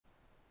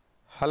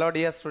Hello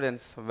dear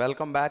students,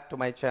 welcome back to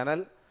my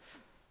channel.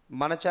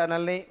 మన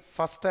ఛానల్ని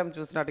first time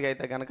చూసినట్టుగా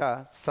అయితే కనుక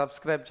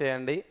సబ్స్క్రైబ్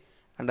చేయండి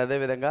అండ్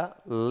అదేవిధంగా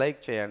లైక్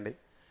చేయండి.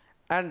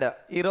 అండ్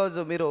ఈరోజు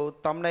మీరు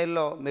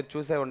థంబ్నెయిల్లో మీరు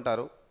చూసే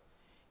ఉంటారు,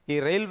 ఈ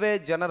రైల్వే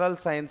జనరల్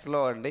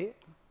సైన్స్లో అండి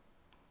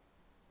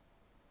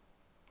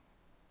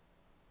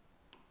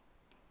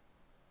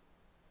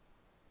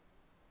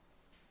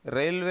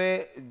రైల్వే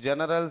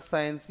జనరల్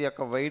సైన్స్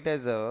యొక్క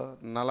వెయిటేజ్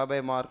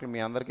 40 మార్కులు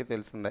మీ అందరికీ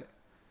తెలిసిందే.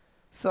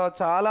 సో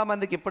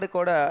చాలామందికి ఇప్పటికి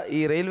కూడా ఈ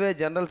రైల్వే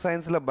జనరల్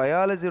సైన్స్లో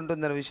బయాలజీ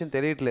ఉంటుందనే విషయం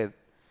తెలియట్లేదు.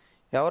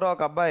 ఎవరో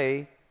ఒక అబ్బాయి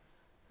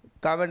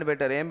కామెంట్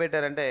పెట్టారు. ఏం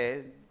పెట్టారంటే,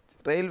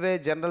 రైల్వే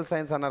జనరల్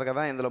సైన్స్ అన్నారు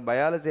కదా, ఇందులో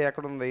బయాలజీ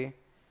ఎక్కడుంది,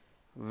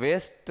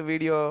 వేస్ట్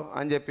వీడియో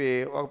అని చెప్పి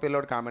ఒక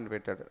పిల్లోడు కామెంట్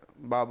పెట్టాడు.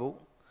 బాబు,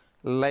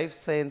 లైఫ్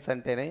సైన్స్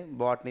అంటేనే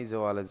బాటనీ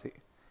జువాలజీ,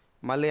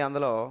 మళ్ళీ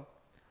అందులో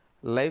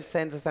లైఫ్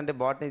సైన్సెస్ అంటే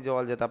బాటనీ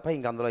జువాలజీ తప్ప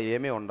ఇంక అందులో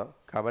ఏమీ ఉండవు.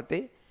 కాబట్టి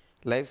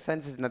life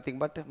science is nothing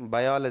but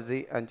biology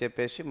అని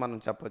చెప్పేసి మనం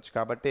చెప్పొచ్చు.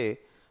 కాబట్టి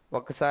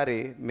ఒక్కసారి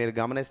మీరు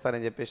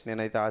గమనిస్తారని చెప్పేసి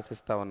నేనైతే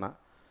ఆశిస్తూ ఉన్నా.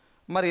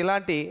 మరి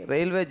ఇలాంటి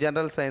రైల్వే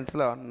జనరల్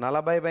సైన్స్లో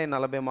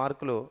 40/40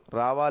 మార్కులు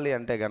రావాలి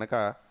అంటే గనక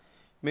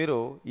మీరు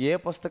ఏ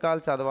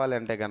పుస్తకాలు చదవాలి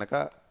అంటే గనక,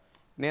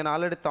 నేను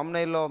ఆల్రెడీ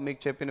థంబ్నెయిల్లో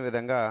మీకు చెప్పిన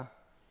విధంగా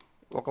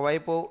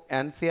ఒకవైపు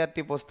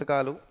ఎన్సీఆర్టీ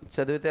పుస్తకాలు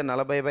చదివితే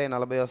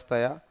 40/40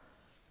 వస్తాయా,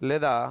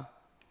 లేదా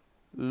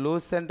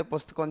లూసెంట్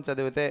పుస్తకం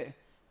చదివితే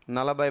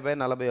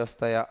 40/40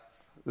 వస్తాయా,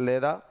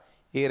 లేదా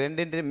ఈ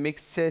రెండింటిని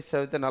మిక్స్ చేసి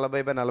చదివితే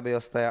 40/40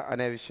 వస్తాయా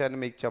అనే విషయాన్ని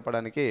మీకు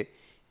చెప్పడానికి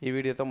ఈ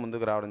వీడియోతో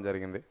ముందుకు రావడం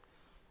జరిగింది.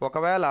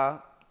 ఒకవేళ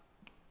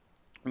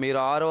మీరు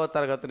 6వ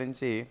తరగతి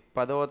నుంచి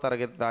 10వ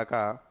తరగతి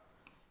దాకా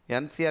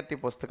ఎన్సీఆర్టీ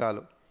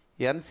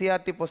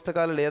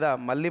పుస్తకాలు లేదా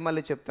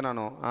మళ్ళీ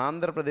చెప్తున్నాను,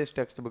 ఆంధ్రప్రదేశ్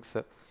టెక్స్ట్ బుక్స్,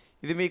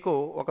 ఇది మీకు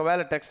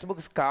ఒకవేళ టెక్స్ట్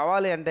బుక్స్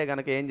కావాలి అంటే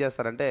కనుక ఏం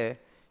చేస్తారంటే,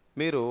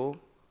 మీరు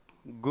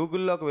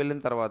గూగుల్లోకి వెళ్ళిన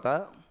తర్వాత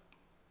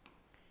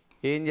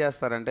ఏం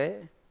చేస్తారంటే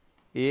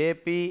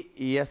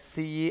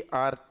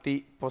ఏపీఎస్సీఈఆర్టీ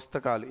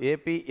పుస్తకాలు,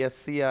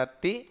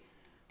 ఏపీఎస్సీఆర్టీ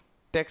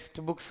టెక్స్ట్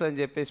బుక్స్ అని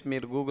చెప్పేసి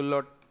మీరు గూగుల్లో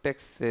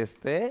టెక్స్ట్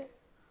చేస్తే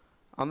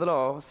అందులో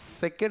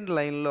సెకండ్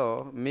లైన్లో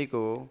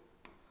మీకు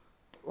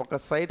ఒక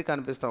సైట్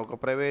కనిపిస్తాం, ఒక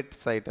ప్రైవేట్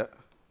సైట్,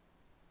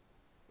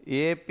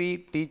 ఏపీ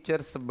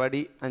టీచర్స్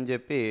బడి అని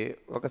చెప్పి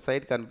ఒక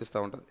సైట్ కనిపిస్తూ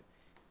ఉంటుంది.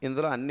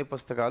 ఇందులో అన్ని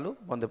పుస్తకాలు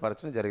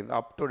పొందుపరచడం జరిగింది,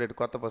 అప్ టు డేట్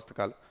కొత్త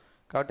పుస్తకాలు.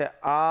 కాబట్టి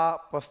ఆ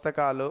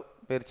పుస్తకాలు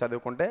మీరు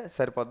చదువుకుంటే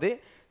సరిపోద్ది.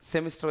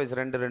 సెమిస్టర్ వైజ్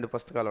రెండు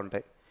పుస్తకాలు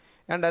ఉంటాయి.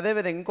 అండ్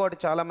అదేవిధంగా ఇంకోటి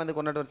చాలామందికి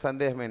ఉన్నటువంటి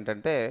సందేహం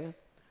ఏంటంటే,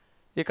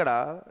 ఇక్కడ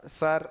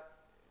సార్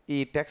ఈ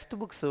టెక్స్ట్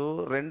బుక్స్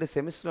 2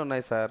 సెమిస్టర్లు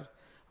ఉన్నాయి సార్,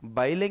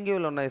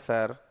 బైలింగ్యూలు ఉన్నాయి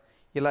సార్,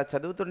 ఇలా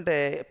చదువుతుంటే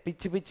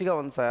పిచ్చిగా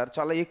ఉంది సార్,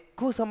 చాలా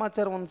ఎక్కువ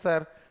సమాచారం ఉంది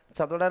సార్,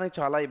 చదవడానికి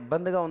చాలా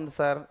ఇబ్బందిగా ఉంది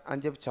సార్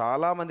అని చెప్పి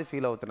చాలామంది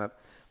ఫీల్ అవుతున్నారు.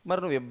 మరి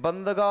నువ్వు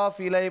ఇబ్బందిగా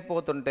ఫీల్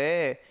అయిపోతుంటే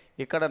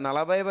ఇక్కడ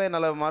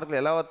 40/40 మార్కులు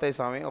ఎలా వస్తాయి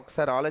స్వామి,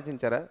 ఒకసారి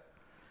ఆలోచించారా?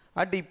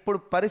 అంటే ఇప్పుడు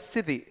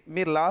పరిస్థితి,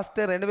 మీరు లాస్ట్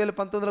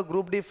 2019లో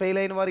గ్రూప్ డి ఫెయిల్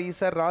అయిన వారు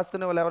ఈసారి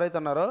రాస్తున్న వాళ్ళు ఎవరైతే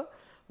ఉన్నారో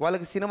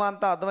వాళ్ళకి సినిమా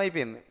అంతా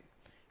అర్థమైపోయింది.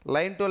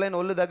 లైన్ టు లైన్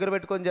ఒళ్ళు దగ్గర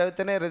పెట్టుకొని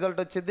చదివితేనే రిజల్ట్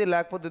వచ్చింది,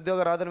 లేకపోతే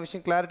ఉద్యోగం రాదనే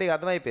విషయం క్లారిటీగా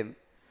అర్థమైపోయింది.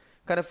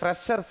 కానీ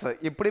ఫ్రెషర్స్,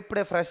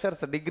 ఇప్పుడిప్పుడే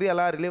ఫ్రెషర్స్, డిగ్రీ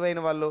అలా రిలీవ్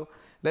అయిన వాళ్ళు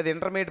లేదా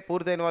ఇంటర్మీడియట్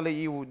పూర్తయిన వాళ్ళు,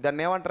 ఈ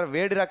దాన్ని ఏమంటారు,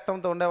 వేడి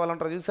రక్తంతో ఉండే వాళ్ళు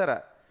అంటారు చూసారా,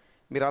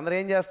 మీరు అందరూ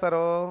ఏం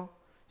చేస్తారో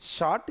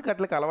షార్ట్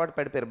కట్లకు అలవాటు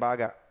పడిపోయారు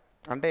బాగా.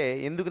 అంటే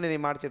ఎందుకు నేను ఈ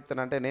మాట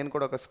చెప్తున్నా అంటే, నేను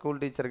కూడా ఒక స్కూల్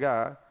టీచర్గా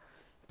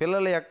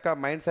పిల్లల యొక్క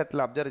మైండ్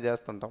సెట్లు అబ్జర్వ్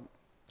చేస్తుంటాం.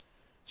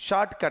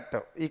 షార్ట్ కట్,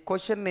 ఈ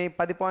క్వశ్చన్ని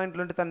 10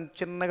 పాయింట్లు ఉంటే తను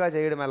చిన్నగా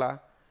చేయడం ఎలా,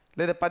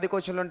 లేదా 10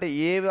 క్వశ్చన్లు ఉంటే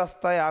ఏవి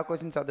వస్తాయి ఆ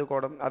క్వశ్చన్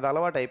చదువుకోవడం, అది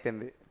అలవాటు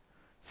అయిపోయింది.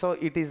 So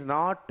it is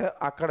not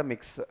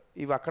academics,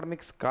 ఇవి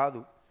అకాడమిక్స్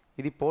కాదు,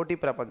 ఇది పోటీ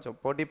ప్రపంచం.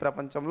 పోటీ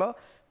ప్రపంచంలో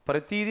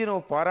ప్రతిదీ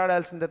నువ్వు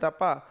పోరాడాల్సిందే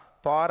తప్ప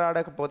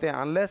పోరాడకపోతే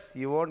unless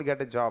you won't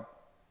get a job,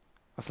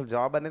 అసలు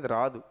జాబ్ అనేది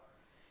రాదు.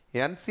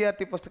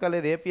 ఎన్సీఆర్టీ పుస్తకాలు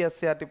లేదా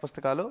ఏపీఎస్సీఆర్టీ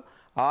పుస్తకాలు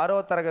 6వ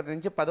తరగతి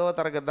నుంచి 10వ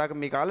తరగతి దాకా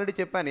మీకు ఆల్రెడీ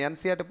చెప్పాను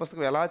ఎన్సీఆర్టీ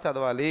పుస్తకం ఎలా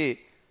చదవాలి,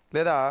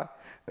 లేదా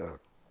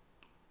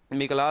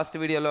మీకు లాస్ట్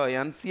వీడియోలో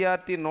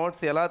ఎన్సీఆర్టీ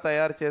నోట్స్ ఎలా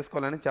తయారు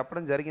చేసుకోవాలని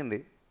చెప్పడం జరిగింది.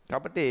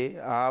 కాబట్టి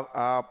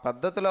ఆ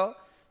పద్ధతిలో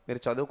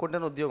మీరు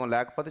చదువుకుంటేనే ఉద్యోగం,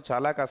 లేకపోతే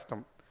చాలా కష్టం.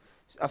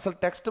 అసలు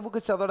టెక్స్ట్ బుక్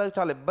చదవడానికి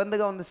చాలా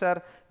ఇబ్బందిగా ఉంది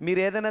సార్,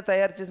 మీరు ఏదైనా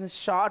తయారు చేసిన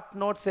షార్ట్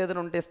నోట్స్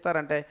ఏదైనా ఉంటే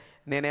ఇస్తారంటే,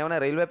 నేనేమైనా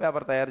రైల్వే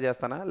పేపర్ తయారు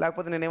చేస్తానా,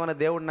 లేకపోతే నేనేమైనా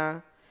దేవుడినా?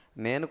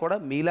 నేను కూడా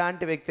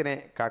మీలాంటి వ్యక్తినే,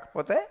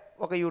 కాకపోతే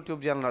ఒక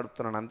యూట్యూబ్ ఛానల్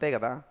నడుపుతున్నాను అంతే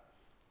కదా.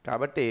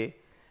 కాబట్టి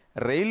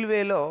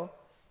రైల్వేలో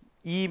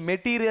ఈ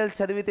మెటీరియల్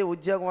చదివితే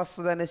ఉద్యోగం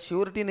వస్తుందనే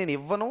ష్యూరిటీ నేను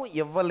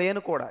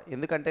ఇవ్వలేను కూడా.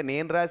 ఎందుకంటే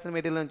నేను రాసిన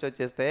మెటీరియల్ నుంచి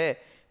వచ్చేస్తే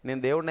నేను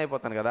దేవుడిని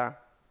అయిపోతాను కదా,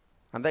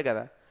 అంతే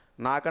కదా.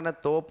 నాకన్నా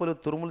తోపులు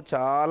తురుములు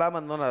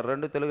చాలామంది ఉన్నారు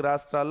 2 తెలుగు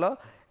రాష్ట్రాల్లో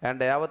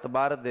అండ్ యావత్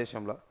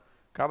భారతదేశంలో.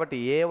 కాబట్టి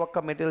ఏ ఒక్క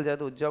మెటీరియల్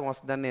చదివితే ఉద్యోగం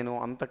వస్తుందని నేను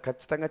అంత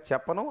ఖచ్చితంగా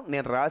చెప్పను.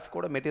 నేను రాసి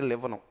కూడా మెటీరియల్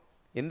ఇవ్వను.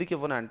 ఎందుకు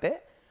ఇవ్వను అంటే,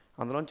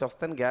 అందులోంచి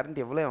వస్తాను గ్యారంటీ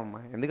ఇవ్వలేమమ్మా.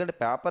 ఎందుకంటే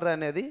పేపర్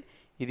అనేది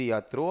ఇది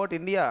త్రూ అవుట్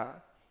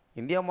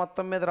ఇండియా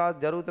మొత్తం మీద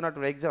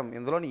జరుగుతున్నటువంటి ఎగ్జామ్,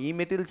 ఇందులో ఈ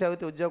మెటీరియల్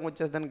చదివితే ఉద్యోగం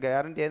వచ్చేస్తుందని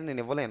గ్యారంటీ అనేది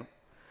నేను ఇవ్వలేను.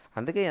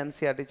 అందుకే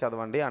ఎన్సీఆర్టీ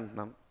చదవండి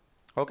అంటున్నాను,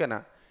 ఓకేనా.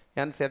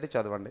 ఎన్సీఆర్టీ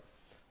చదవండి.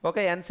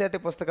 ఓకే, ఎన్సీఆర్టీ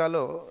పుస్తకాలు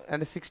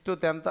అండ్ 6th to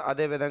 10th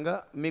అదేవిధంగా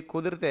మీకు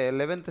కుదిరితే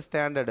 11th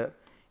స్టాండర్డ్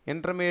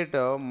ఇంటర్మీడియట్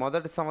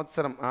మొదటి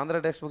సంవత్సరం ఆంధ్ర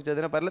టెక్స్ట్ బుక్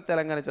చదివిన పర్లేదు,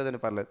 తెలంగాణ చదివిన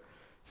పర్లేదు.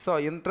 సో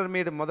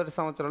ఇంటర్మీడియట్ మొదటి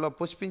సంవత్సరంలో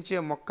పుష్పించే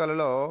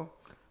మొక్కలలో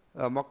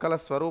మొక్కల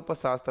స్వరూప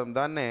శాస్త్రం,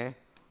 దాన్నే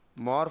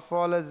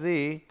మార్ఫాలజీ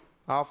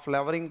ఆఫ్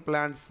ఫ్లవరింగ్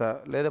ప్లాంట్స్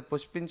లేదా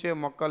పుష్పించే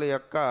మొక్కల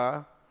యొక్క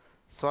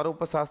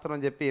స్వరూప శాస్త్రం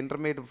అని చెప్పి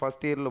ఇంటర్మీడియట్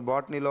ఫస్ట్ ఇయర్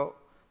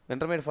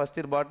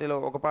బాటనీలో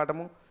ఒక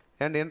పాఠము.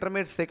 అండ్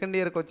ఇంటర్మీడియట్ సెకండ్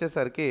ఇయర్కి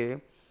వచ్చేసరికి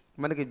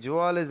మనకి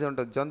జువాలజీ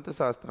ఉంటుంది, జంతు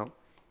శాస్త్రం.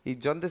 ఈ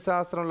జంతు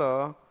శాస్త్రంలో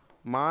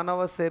మానవ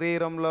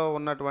శరీరంలో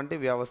ఉన్నటువంటి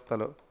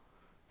వ్యవస్థలు.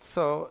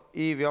 సో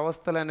ఈ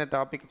వ్యవస్థలు అనే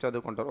టాపిక్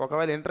చదువుకుంటారు.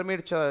 ఒకవేళ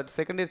ఇంటర్మీడియట్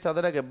సెకండ్ ఇయర్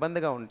చదవడానికి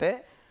ఇబ్బందిగా ఉంటే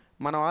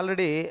మనం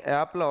ఆల్రెడీ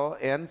యాప్లో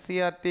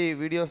ఎన్సీఆర్టీ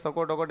వీడియోస్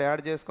ఒకటి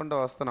యాడ్ చేసుకుంటూ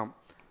వస్తున్నాం.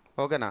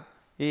 ఓకేనా?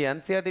 ఈ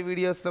ఎన్సీఆర్టీ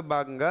వీడియోస్లో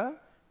భాగంగా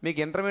మీకు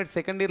ఇంటర్మీడియట్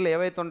సెకండ్ ఇయర్లో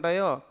ఏవైతే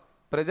ఉంటాయో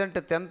ప్రజెంట్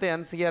 10th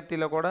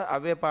ఎన్సీఆర్టీలో కూడా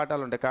అవే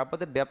పాఠాలు ఉంటాయి,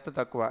 కాకపోతే డెప్త్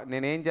తక్కువ.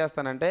 నేనేం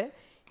చేస్తానంటే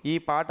ఈ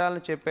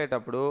పాఠాలను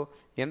చెప్పేటప్పుడు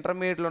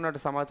ఇంటర్మీడియట్లో ఉన్న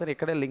సమాచారం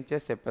ఇక్కడే లింక్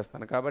చేసి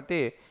చెప్పేస్తాను. కాబట్టి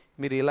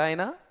మీరు ఇలా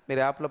అయినా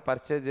మీరు యాప్లో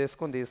పర్చేజ్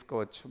చేసుకొని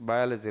తీసుకోవచ్చు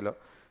బయాలజీలో.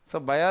 సో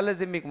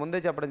బయాలజీ మీకు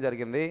ముందే చెప్పడం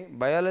జరిగింది.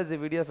 బయాలజీ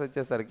వీడియోస్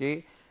వచ్చేసరికి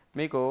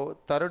మీకు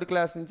 3rd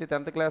క్లాస్ నుంచి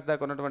 10th క్లాస్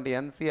దాకా ఉన్నటువంటి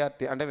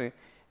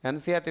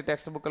ఎన్సీఆర్టీ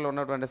టెక్స్ట్ బుక్లో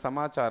ఉన్నటువంటి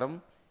సమాచారం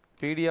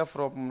పీడిఎఫ్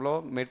రూపంలో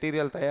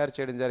మెటీరియల్ తయారు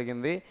చేయడం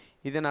జరిగింది.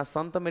 ఇది నా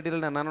సొంత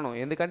మెటీరియల్ నేను అనను,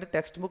 ఎందుకంటే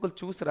టెక్స్ట్ బుక్లు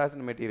చూసి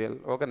రాసిన మెటీరియల్.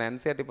 ఓకేనా?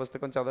 ఎన్సీఆర్టీ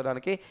పుస్తకం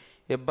చదవడానికి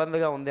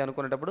ఇబ్బందిగా ఉంది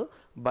అనుకునేటప్పుడు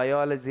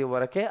బయాలజీ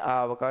వరకే ఆ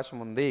అవకాశం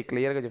ఉంది.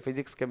 క్లియర్గా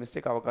ఫిజిక్స్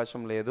కెమిస్ట్రీకి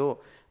అవకాశం లేదు.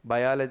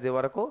 బయాలజీ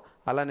వరకు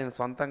అలా నేను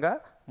సొంతంగా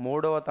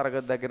 3వ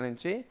తరగతి దగ్గర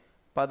నుంచి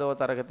 10వ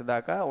తరగతి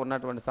దాకా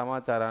ఉన్నటువంటి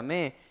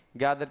సమాచారాన్ని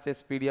గ్యాదర్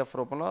చేసి పీడిఎఫ్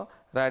రూపంలో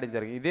రాయడం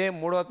జరిగింది. ఇదే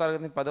 3వ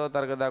తరగతి నుంచి 10వ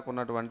తరగతి దాకా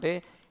ఉన్నటువంటి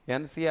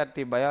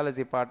ఎన్సీఆర్టీ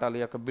బయాలజీ పాఠాల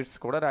యొక్క బిట్స్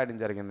కూడా రాయడం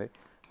జరిగింది.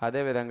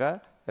 అదేవిధంగా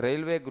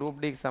రైల్వే గ్రూప్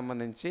డీకి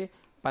సంబంధించి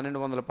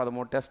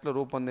 1213 టెస్టులు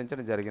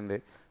రూపొందించడం జరిగింది.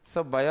 So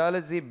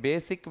biology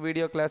basic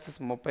video classes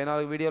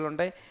 34 వీడియోలు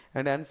ఉంటాయి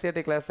అండ్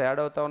ఎన్సీఆర్టీ క్లాస్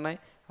యాడ్ అవుతూ ఉన్నాయి.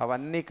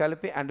 అవన్నీ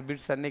కలిపి అండ్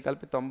బిట్స్ అన్నీ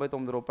కలిపి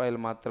 99 రూపాయలు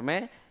మాత్రమే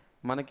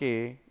మనకి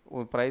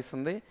ప్రైస్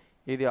ఉంది.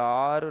 ఇది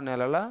 6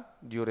 నెలల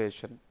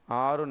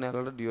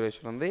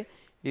డ్యూరేషన్ ఉంది.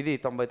 ఇది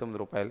 99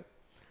 రూపాయలు.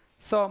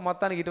 సో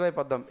మొత్తానికి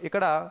ఇటువైపు వద్దాం.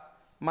 ఇక్కడ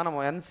మనం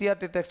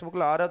ఎన్సీఆర్టీ టెక్స్ట్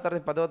బుక్లో 6వ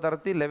తరగతి 10వ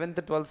తరగతి 11th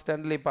 12th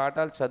స్టాండర్డ్ ఈ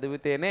పాఠాలు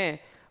చదివితేనే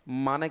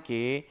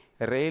మనకి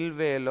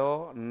రైల్వేలో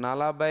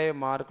 40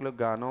 మార్కులకు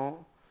గాను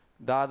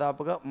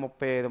దాదాపుగా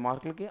 35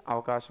 మార్కులకి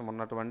అవకాశం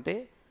ఉన్నటువంటి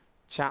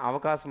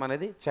అవకాశం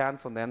అనేది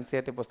ఛాన్స్ ఉంది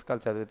ఎన్సీఆర్టీ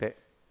పుస్తకాలు చదివితే.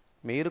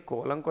 మీరు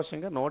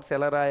కూలంకషంగా నోట్స్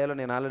ఎలా రాయాలో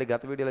నేను ఆల్రెడీ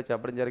గత వీడియోలో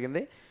చెప్పడం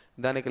జరిగింది.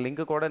 దానికి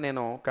లింక్ కూడా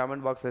నేను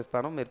కామెంట్ బాక్స్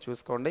ఇస్తాను, మీరు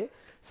చూసుకోండి.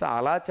 సో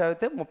అలా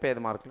చదివితే 35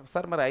 మార్కులు.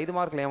 సార్ మరి 5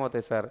 మార్కులు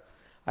ఏమవుతాయి సార్?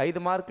 5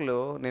 మార్కులు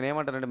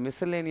నేనేమంటానంటే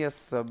మిస్సెలేనియస్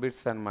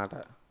బిట్స్ అనమాట.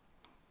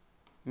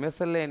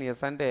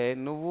 మిస్సెలేనియస్ అంటే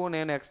నువ్వు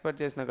నేను ఎక్స్పెక్ట్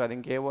చేసిన కాదు,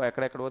 ఇంకేవో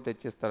ఎక్కడెక్కడో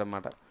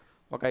తెచ్చిస్తాడనమాట.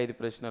 ఒక 5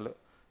 ప్రశ్నలు.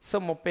 సో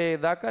 35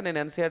 దాకా నేను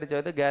ఎన్సీఆర్టీ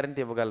చదివితే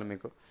గ్యారంటీ ఇవ్వగలను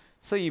మీకు.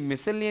 సో ఈ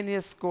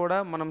మిస్సెలేనియస్ కూడా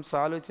మనం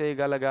సాల్వ్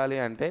చేయగలగాలి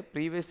అంటే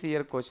ప్రీవియస్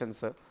ఇయర్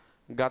క్వశ్చన్స్,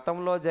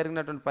 గతంలో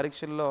జరిగినటువంటి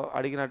పరీక్షల్లో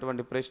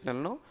అడిగినటువంటి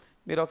ప్రశ్నలను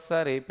మీరు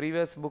ఒకసారి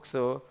ప్రీవియస్ బుక్స్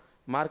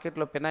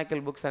మార్కెట్లో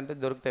పినాకిల్ బుక్స్ అంటే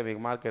దొరుకుతాయి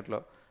మీకు మార్కెట్లో.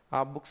 ఆ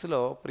బుక్స్లో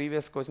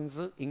ప్రీవియస్ క్వశ్చన్స్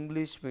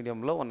ఇంగ్లీష్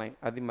మీడియంలో ఉన్నాయి,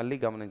 అది మళ్ళీ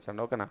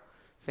గమనించండి. ఓకేనా?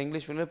 సో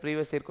ఇంగ్లీష్ మీడియంలో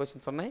ప్రీవియస్ ఇయర్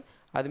క్వశ్చన్స్ ఉన్నాయి,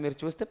 అది మీరు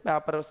చూస్తే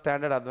పేపర్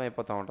స్టాండర్డ్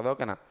అర్థమైపోతూ ఉంటుంది.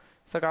 ఓకేనా?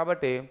 సో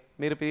కాబట్టి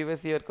మీరు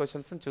ప్రీవియస్ ఇయర్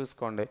క్వశ్చన్స్ని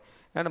చూసుకోండి.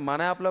 అండ్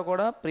మన యాప్లో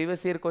కూడా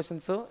ప్రీవియస్ ఇయర్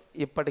క్వశ్చన్స్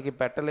ఇప్పటికి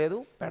పెట్టలేదు,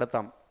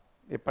 పెడతాం.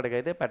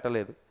 ఇప్పటికైతే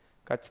పెట్టలేదు,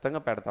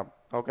 ఖచ్చితంగా పెడతాం.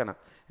 ఓకేనా?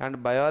 And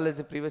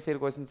biology previous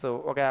year questions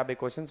ఒక 50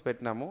 క్వశ్చన్స్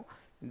పెట్టినాము.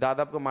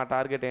 దాదాపుగా మా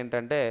టార్గెట్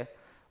ఏంటంటే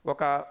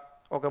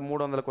ఒక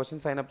 300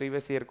 క్వశ్చన్స్ అయినా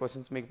ప్రీవియస్ ఇయర్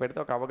క్వశ్చన్స్ మీకు పెడితే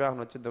ఒక అవగాహన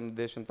వచ్చింది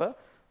ఉద్దేశంతో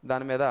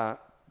దాని మీద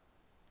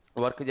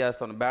వర్క్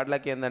చేస్తాను. బ్యాడ్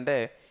లక్ ఏంటంటే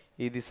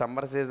ఇది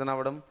సమ్మర్ సీజన్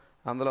అవ్వడం,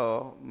 అందులో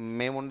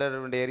మేము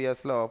ఉండేటువంటి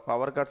ఏరియాస్లో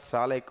పవర్ కట్స్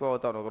చాలా ఎక్కువ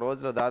అవుతాయి. ఒక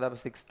రోజులో దాదాపు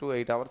 6 to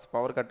 8 hours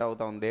పవర్ కట్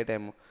అవుతా ఉంది డే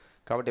టైం,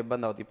 కాబట్టి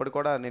ఇబ్బంది అవుతుంది. ఇప్పుడు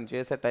కూడా నేను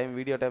చేసే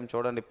వీడియో టైం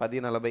చూడండి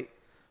 10:40,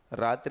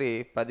 రాత్రి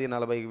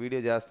 10:40కి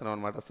వీడియో చేస్తున్నాం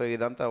అనమాట. సో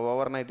ఇదంతా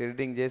ఓవర్ నైట్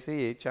ఎడిటింగ్ చేసి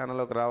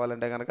ఛానల్లోకి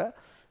రావాలంటే కనుక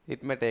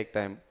it may take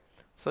time.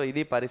 So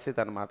ఇది పరిస్థితి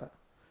అనమాట.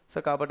 సో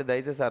కాబట్టి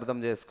దయచేసి అర్థం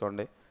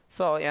చేసుకోండి.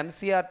 సో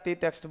ఎన్సీఆర్టీ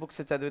టెక్స్ట్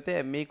బుక్స్ చదివితే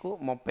మీకు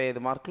 35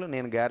 మార్కులు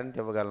నేను గ్యారంటీ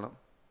ఇవ్వగలను.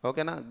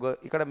 ఓకేనా?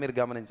 ఇక్కడ మీరు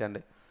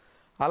గమనించండి.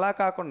 అలా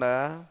కాకుండా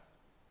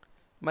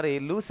మరి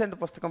లూసెంట్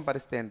పుస్తకం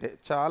పరిస్థితి ఏంటి?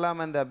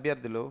 చాలామంది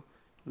అభ్యర్థులు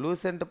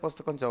లూసెంట్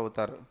పుస్తకం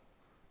చదువుతారు.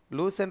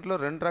 లూసెంట్లో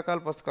 2 రకాల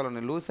పుస్తకాలు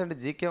ఉన్నాయి. లూసెంట్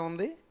జీకే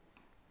ఉంది,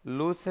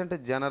 లూసెంట్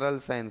జనరల్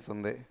సైన్స్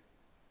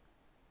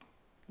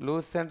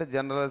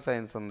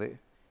ఉంది.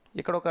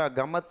 ఇక్కడ ఒక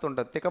గమ్మత్తు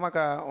ఉంటుంది, తికమక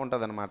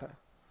ఉంటుంది అనమాట.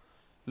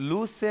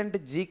 లూసెంట్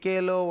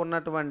జీకేలో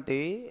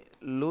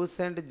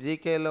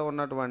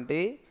ఉన్నటువంటి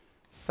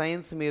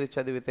సైన్స్ మీరు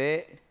చదివితే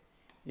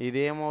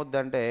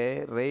ఇదేమవుద్దంటే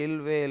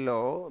రైల్వేలో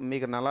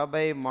మీకు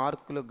 40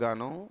 మార్కులకు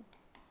గాను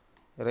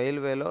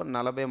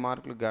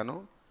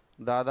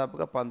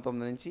దాదాపుగా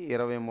 19 నుంచి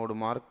 23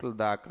 మార్కుల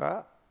దాకా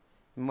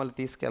మిమ్మల్ని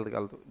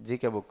తీసుకెళ్ళగలదు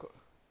జీకే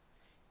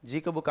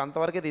బుక్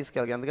అంతవరకే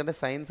తీసుకెళ్ళగలదు. ఎందుకంటే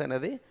సైన్స్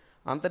అనేది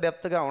అంత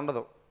డెప్త్గా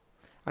ఉండదు.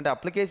 అంటే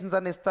అప్లికేషన్స్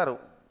అన్నీ ఇస్తారు,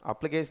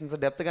 అప్లికేషన్స్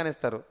డెప్త్గానే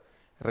ఇస్తారు.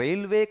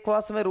 రైల్వే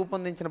కోసమే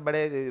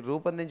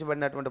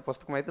రూపొందించబడినటువంటి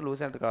పుస్తకం అయితే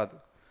లూసెంట్ కాదు.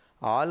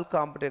 ఆల్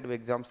కాంపిటేటివ్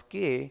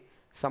ఎగ్జామ్స్కి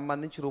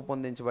సంబంధించి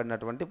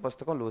రూపొందించబడినటువంటి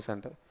పుస్తకం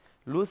లూసెంట్.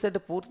 లూసెంట్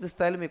పూర్తి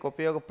స్థాయిలో మీకు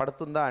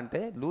ఉపయోగపడుతుందా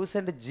అంటే,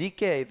 లూసెంట్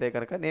జీకే అయితే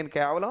కనుక, నేను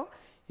కేవలం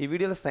ఈ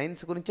వీడియోలో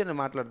సైన్స్ గురించి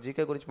నేను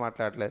జీకే గురించి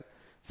మాట్లాడలేదు.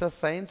 సో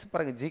సైన్స్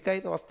పరంగా జీకే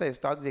అయితే వస్తాయి,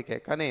 స్టాక్ జీకే,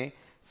 కానీ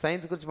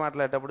సైన్స్ గురించి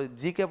మాట్లాడేటప్పుడు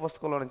జీకే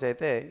పుస్తకంలో నుంచి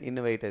అయితే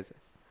ఇన్ని వెయిటేజ్.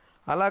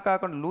 అలా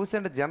కాకుండా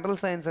లూసెంట్ జనరల్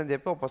సైన్స్ అని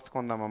చెప్పి ఒక పుస్తకం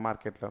ఉందమ్మా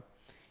మార్కెట్లో.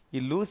 ఈ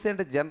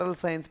లూసెంట్ జనరల్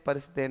సైన్స్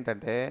పరిస్థితి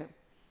ఏంటంటే,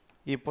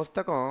 ఈ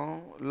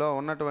పుస్తకంలో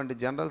ఉన్నటువంటి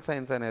జనరల్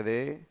సైన్స్ అనేది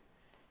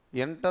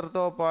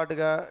ఇంటర్తో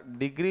పాటుగా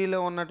డిగ్రీలో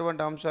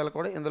ఉన్నటువంటి అంశాలు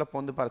కూడా ఇందులో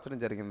పొందుపరచడం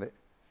జరిగింది.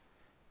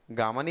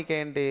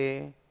 గమనికేంటి,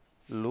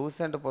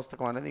 లూసెంట్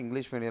పుస్తకం అనేది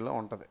ఇంగ్లీష్ మీడియంలో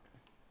ఉంటుంది.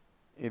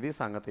 ఇది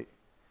సంగతి.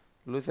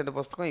 లూసెంట్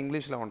పుస్తకం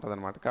ఇంగ్లీష్లో ఉంటుంది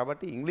అనమాట.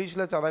 కాబట్టి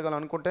ఇంగ్లీష్లో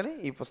చదవాలనుకుంటేనే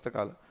ఈ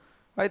పుస్తకాలు.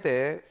 అయితే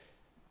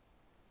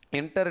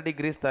ఇంటర్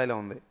డిగ్రీ స్థాయిలో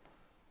ఉంది.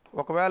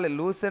 ఒకవేళ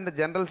లూసెంట్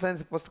జనరల్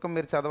సైన్స్ పుస్తకం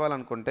మీరు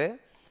చదవాలనుకుంటే,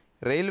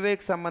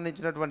 రైల్వేకి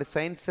సంబంధించినటువంటి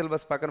సైన్స్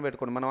సిలబస్ పక్కన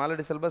పెట్టుకోండి. మనం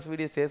ఆల్రెడీ సిలబస్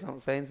వీడియోస్ చేసాం,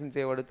 సైన్స్ నుంచి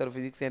ఏమడుగుతారు,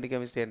 ఫిజిక్స్ ఏంటి,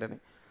 కెమిస్ట్రీ ఏంటని.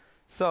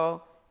 సో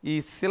ఈ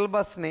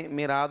సిలబస్ని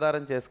మీరు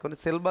ఆధారం చేసుకొని,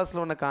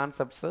 సిలబస్లో ఉన్న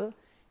కాన్సెప్ట్స్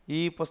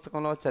ఈ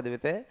పుస్తకంలో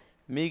చదివితే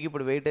మీకు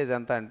ఇప్పుడు వెయిటేజ్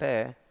ఎంత అంటే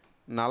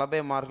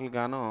 40 మార్కులు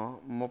గాను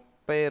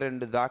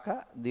 32 దాకా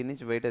దీని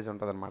నుంచి వెయిటేజ్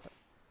ఉంటుంది అనమాట.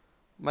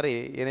 మరి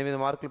 8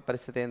 మార్కుల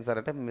పరిస్థితి ఏంటి సార్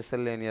అంటే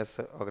మిస్సెల్లేనియస్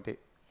ఒకటి.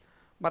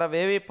 మరి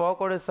అవేవి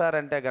పోకూడదు సార్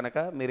అంటే కనుక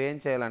మీరేం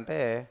చేయాలంటే,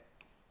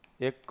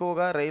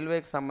 ఎక్కువగా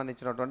రైల్వేకి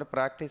సంబంధించినటువంటి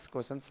ప్రాక్టీస్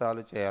క్వశ్చన్స్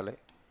సాల్వ్ చేయాలి.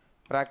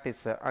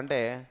 ప్రాక్టీస్ అంటే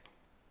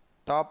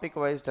టాపిక్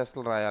వైజ్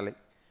టెస్టులు రాయాలి.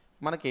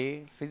 మనకి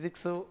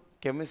physics,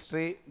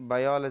 chemistry,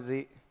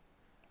 biology,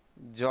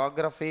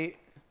 geography,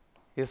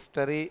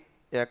 history,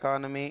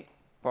 economy,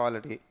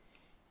 polity,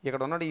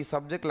 ఇక్కడ ఉన్న ఈ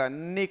సబ్జెక్టులు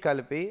అన్నీ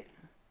కలిపి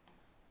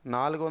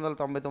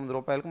 499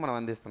 రూపాయలకు మనం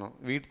అందిస్తున్నాం.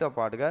 వీటితో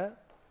పాటుగా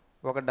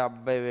ఒక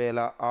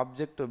 70,000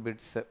 ఆబ్జెక్టివ్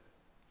బిట్స్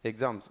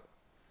ఎగ్జామ్స్,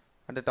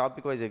 అంటే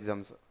టాపిక్ వైజ్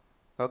ఎగ్జామ్స్.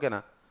 ఓకేనా?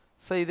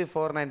 సో ఇది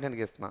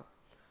 499కి ఇస్తున్నా.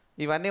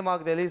 ఇవన్నీ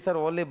మాకు తెలియదు సార్,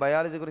 ఓన్లీ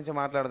బయాలజీ గురించి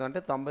మాట్లాడదాం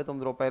అంటే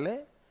 99 రూపాయలే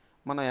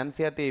మనం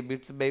ఎన్సీఆర్టీ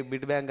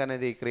బిట్ బ్యాంక్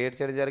అనేది క్రియేట్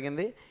చేయడం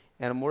జరిగింది.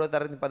 అండ్ 3వ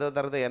తరగతి 10వ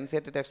తరగతి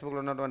ఎన్సీఆర్టీ టెక్స్ట్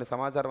బుక్లో ఉన్నటువంటి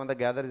సమాచారం అంతా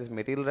గ్యాదర్ చేసి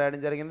మెటీరియల్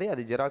రాయడం జరిగింది.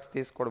 అది జిరాక్స్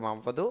తీసుకోవడం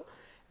అవ్వదు.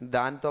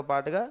 దాంతో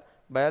పాటుగా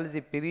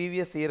బయాలజీ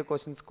ప్రీవియస్ ఇయర్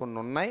క్వశ్చన్స్ కొన్ని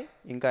ఉన్నాయి,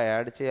 ఇంకా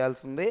యాడ్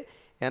చేయాల్సి ఉంది.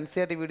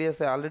 ఎన్సీఆర్టీ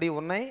వీడియోస్ ఆల్రెడీ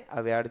ఉన్నాయి,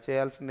 అవి యాడ్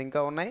చేయాల్సింది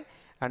ఇంకా ఉన్నాయి.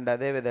 అండ్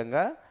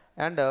అదేవిధంగా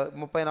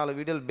 34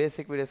 వీడియోలు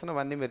బేసిక్ వీడియోస్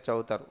అవన్నీ మీరు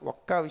చదువుతారు.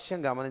 ఒక్క విషయం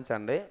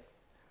గమనించండి,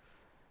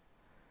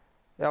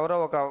 ఎవరో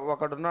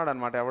ఒకడున్నాడు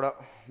అనమాట,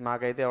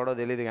 నాకైతే ఎవడో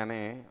తెలియదు,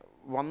 కానీ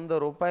 100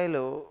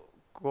 రూపాయలు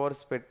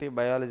కోర్స్ పెట్టి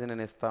బయాలజీ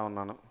నేను ఇస్తా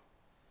ఉన్నాను,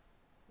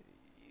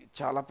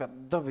 చాలా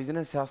పెద్ద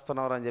బిజినెస్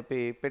చేస్తున్నారు అని చెప్పి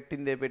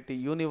పెట్టిందే పెట్టి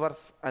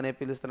యూనివర్స్ అనే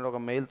పిలుస్తున్న ఒక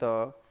మెయిల్తో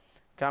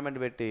కామెంట్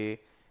పెట్టి,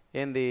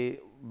 ఏంది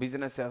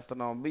బిజినెస్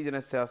చేస్తున్నాం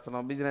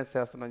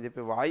అని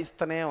చెప్పి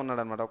వాయిస్తూనే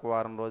ఉన్నాడు అనమాట ఒక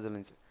వారం రోజుల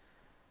నుంచి.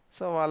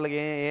 సో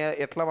వాళ్ళకి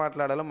ఎట్లా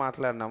మాట్లాడాలో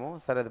మాట్లాడినాము,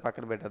 సరే అది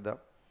పక్కన పెట్టేద్దాం.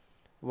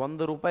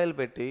 100 రూపాయలు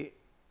పెట్టి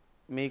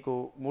మీకు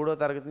 3వ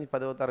తరగతి నుంచి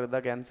 10వ తరగతి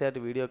దాకా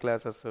ఎన్సీఆర్టీ వీడియో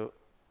క్లాసెస్,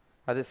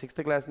 అదే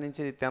 6th క్లాస్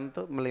నుంచి 10th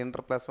మళ్ళీ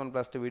ఇంటర్ +1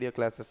 +2 వీడియో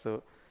క్లాసెస్,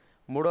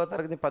 3వ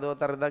తరగతి 10వ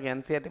తరగతి దాకా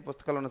ఎన్సీఆర్టీ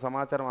పుస్తకాలు ఉన్న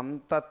సమాచారం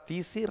అంతా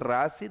తీసి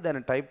రాసి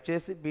దాన్ని టైప్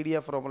చేసి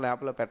పీడిఎఫ్ రూపంలో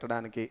యాప్లో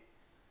పెట్టడానికి,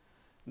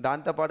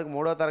 దాంతోపాటు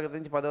 3వ తరగతి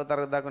నుంచి 10వ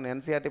తరగతి దాకా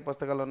ఎన్సీఆర్టీ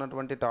పుస్తకాల్లో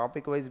ఉన్నటువంటి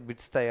టాపిక్ వైజ్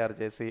బిట్స్ తయారు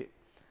చేసి,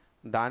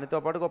 దానితో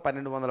పాటు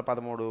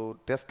 1213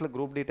 టెస్టులు,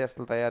 గ్రూప్ డి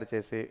టెస్టులు తయారు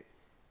చేసి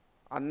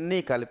అన్నీ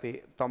కలిపి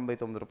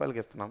 99 రూపాయలకి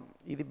ఇస్తున్నాం.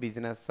 ఇది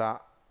బిజినెస్సా?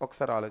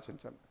 ఒకసారి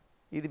ఆలోచించండి.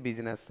 ఇది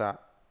బిజినెస్సా?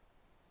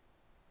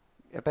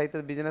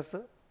 ఎట్లయితుంది బిజినెస్?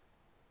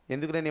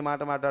 ఎందుకు నేను ఈ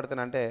మాట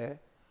మాట్లాడుతానంటే,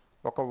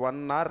 ఒక 1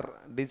 అవర్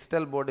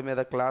డిజిటల్ బోర్డు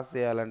మీద క్లాస్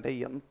చేయాలంటే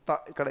ఎంత,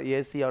 ఇక్కడ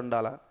ఏసీ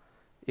ఉండాలా,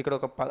 ఇక్కడ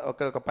ఒక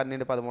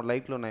 12-13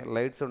 లైట్లు ఉన్నాయి,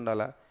 లైట్స్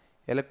ఉండాలా,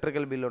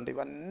 ఎలక్ట్రికల్ బిల్లు ఉంటాయి,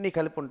 ఇవన్నీ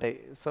కలిపి ఉంటాయి.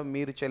 సో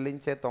మీరు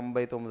చెల్లించే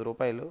 99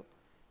 రూపాయలు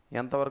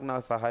ఎంతవరకు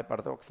నాకు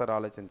సహాయపడతాయి ఒకసారి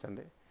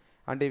ఆలోచించండి.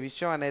 అంటే ఈ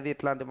విషయం అనేది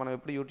ఇట్లాంటి మనం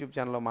ఎప్పుడు యూట్యూబ్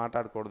ఛానల్లో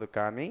మాట్లాడకూడదు,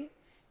 కానీ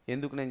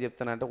ఎందుకు నేను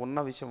చెప్తానంటే ఉన్న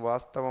విషయం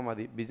వాస్తవం,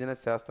 అది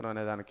బిజినెస్ చేస్తున్నాం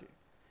అనే దానికి.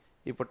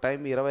 ఇప్పుడు టైం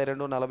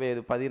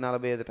 22:45,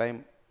 10:45 టైం,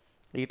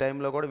 ఈ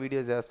టైంలో కూడా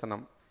వీడియో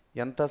చేస్తున్నాం,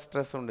 ఎంత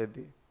స్ట్రెస్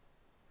ఉండేది.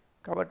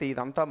 కాబట్టి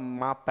ఇదంతా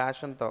మా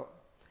ప్యాషన్తో.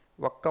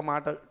 ఒక్క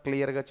మాట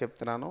క్లియర్గా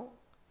చెప్తున్నాను,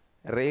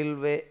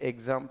 railway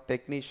exam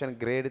technician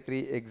grade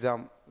 3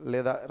 exam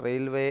లేదా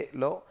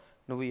రైల్వేలో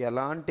నువ్వు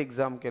ఎలాంటి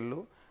ఎగ్జామ్కి వెళ్ళు,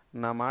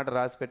 నా మాట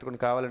రాసి పెట్టుకుని,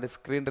 కావాలంటే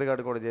స్క్రీన్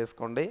రికార్డ్ కూడా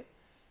చేసుకోండి.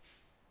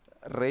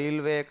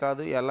 రైల్వే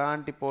కాదు,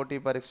 ఎలాంటి పోటీ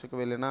పరీక్షకు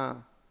వెళ్ళినా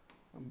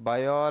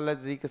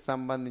బయాలజీకి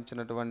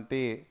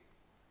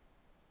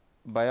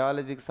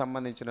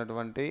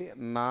సంబంధించినటువంటి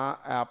నా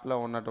యాప్లో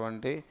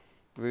ఉన్నటువంటి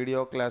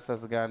వీడియో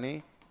క్లాసెస్ కానీ,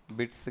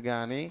 బిట్స్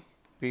కానీ,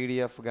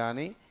 పీడిఎఫ్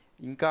కానీ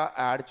ఇంకా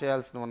యాడ్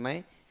చేయాల్సినవి ఉన్నాయి.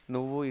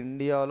 నువ్వు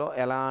ఇండియాలో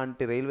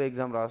ఎలాంటి రైల్వే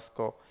ఎగ్జామ్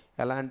రాసుకో,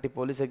 ఎలాంటి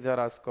పోలీస్ ఎగ్జామ్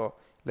రాసుకో,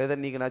 లేదా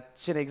నీకు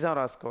నచ్చిన ఎగ్జామ్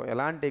రాసుకో,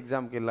 ఎలాంటి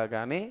ఎగ్జామ్కి వెళ్ళా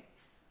కానీ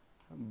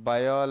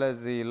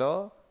బయాలజీలో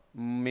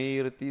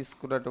మీరు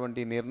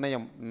తీసుకున్నటువంటి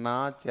నిర్ణయం నా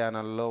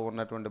ఛానల్లో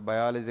ఉన్నటువంటి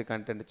బయాలజీ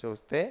కంటెంట్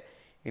చూస్తే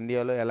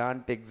ఇండియాలో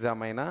ఎలాంటి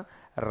ఎగ్జామ్ అయినా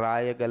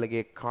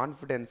రాయగలిగే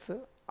కాన్ఫిడెన్స్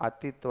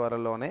అతి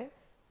త్వరలోనే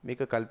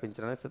మీకు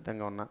కల్పించడానికి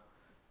సిద్ధంగా ఉన్నా.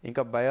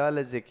 ఇంకా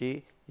బయాలజీకి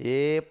ఏ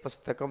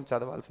పుస్తకం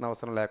చదవాల్సిన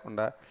అవసరం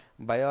లేకుండా,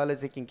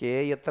 బయాలజీకి ఇంకే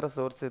ఇతర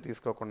సోర్స్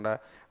తీసుకోకుండా,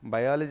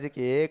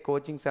 బయాలజీకి ఏ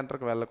కోచింగ్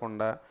సెంటర్కి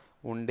వెళ్లకుండా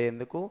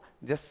ఉండేందుకు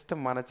జస్ట్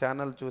మన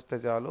ఛానల్ చూస్తే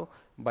చాలు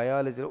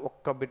బయాలజీలో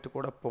ఒక్క బిట్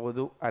కూడా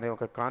పోదు అనే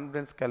ఒక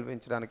కాన్ఫిడెన్స్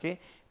కల్పించడానికి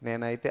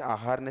నేనైతే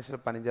అహర్నిశలు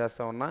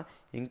పనిచేస్తూ ఉన్నా.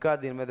 ఇంకా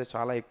దీని మీద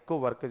చాలా ఎక్కువ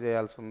వర్క్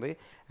చేయాల్సి ఉంది.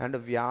 అండ్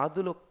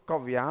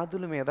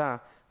వ్యాధుల మీద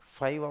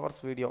 5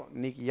 అవర్స్ వీడియో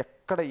నీకు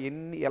ఎక్కడ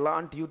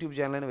ఎలాంటి యూట్యూబ్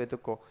ఛానల్ అయినా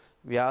వెతుక్కో,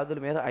 వ్యాధుల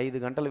మీద 5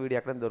 గంటల వీడియో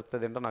ఎక్కడైనా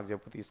దొరుకుతుంది ఏంటో నాకు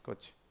చెప్పు,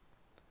 తీసుకొచ్చి.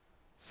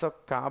 సో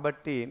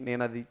కాబట్టి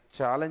నేను అది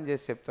ఛాలెంజ్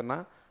చేసి చెప్తున్నా,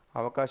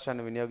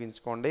 అవకాశాన్ని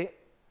వినియోగించుకోండి.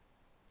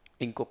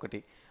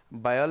 ఇంకొకటి,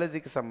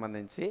 బయాలజీకి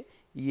సంబంధించి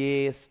ఏ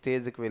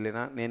స్టేజ్కి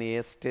వెళ్ళినా, నేను ఏ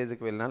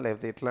స్టేజ్కి వెళ్ళినా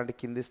లేకపోతే ఇట్లాంటి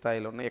కింది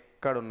స్థాయిలో ఉన్న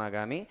ఎక్కడున్నా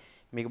కానీ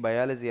మీకు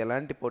బయాలజీ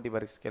ఎలాంటి పోటీ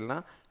పరీక్షకి వెళ్ళినా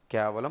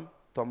కేవలం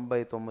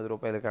 99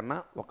 రూపాయల కన్నా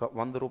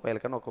 100 రూపాయల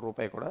కన్నా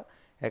 ₹1 కూడా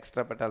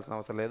ఎక్స్ట్రా పెట్టాల్సిన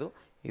అవసరం లేదు.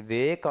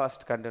 ఇదే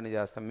కాస్ట్ కంటిన్యూ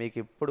చేస్తాం. మీకు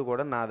ఇప్పుడు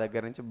కూడా నా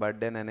దగ్గర నుంచి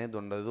బర్డెన్ అనేది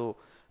ఉండదు.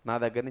 నా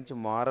దగ్గర నుంచి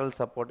మారల్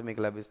సపోర్ట్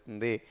మీకు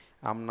లభిస్తుంది.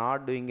 I'm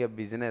not doing a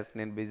business,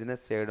 నేను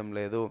బిజినెస్ చేయడం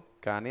లేదు,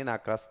 కానీ నా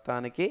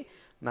కష్టానికి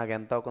నాకు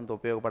ఎంతో కొంత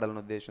ఉపయోగపడాలనే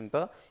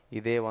ఉద్దేశంతో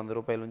ఇదే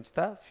 ₹100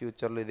 ఉంచుతా,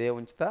 ఫ్యూచర్లో ఇదే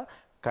ఉంచుతా.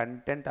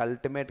 కంటెంట్,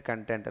 అల్టిమేట్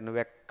కంటెంట్ నువ్వు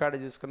ఎక్కడ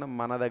చూసుకున్నా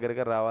మన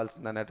దగ్గరగా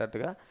రావాల్సింది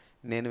అనేటట్టుగా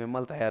నేను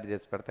మిమ్మల్ని తయారు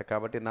చేసి పెడతా.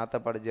 కాబట్టి నాతో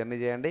పాటు జర్నీ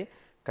చేయండి.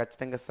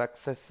 ఖచ్చితంగా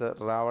సక్సెస్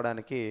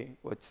రావడానికి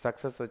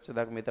సక్సెస్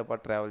వచ్చేదాకా మీతో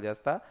పాటు ట్రావెల్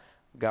చేస్తా.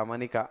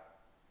 గమనిక,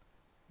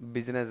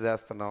 బిజినెస్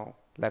చేస్తున్నావు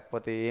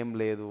లేకపోతే ఏం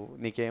లేదు,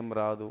 నీకేం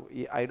రాదు,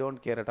 I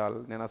don't care at all.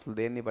 నేను అసలు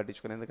దేన్ని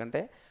పట్టించుకోను,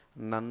 ఎందుకంటే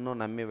నన్ను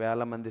నమ్మి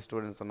వేల మంది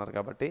స్టూడెంట్స్ ఉన్నారు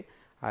కాబట్టి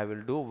I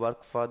will do work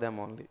for them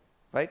only,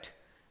 right?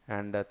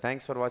 And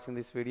thanks for watching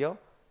this video.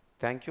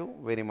 Thank you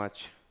very much.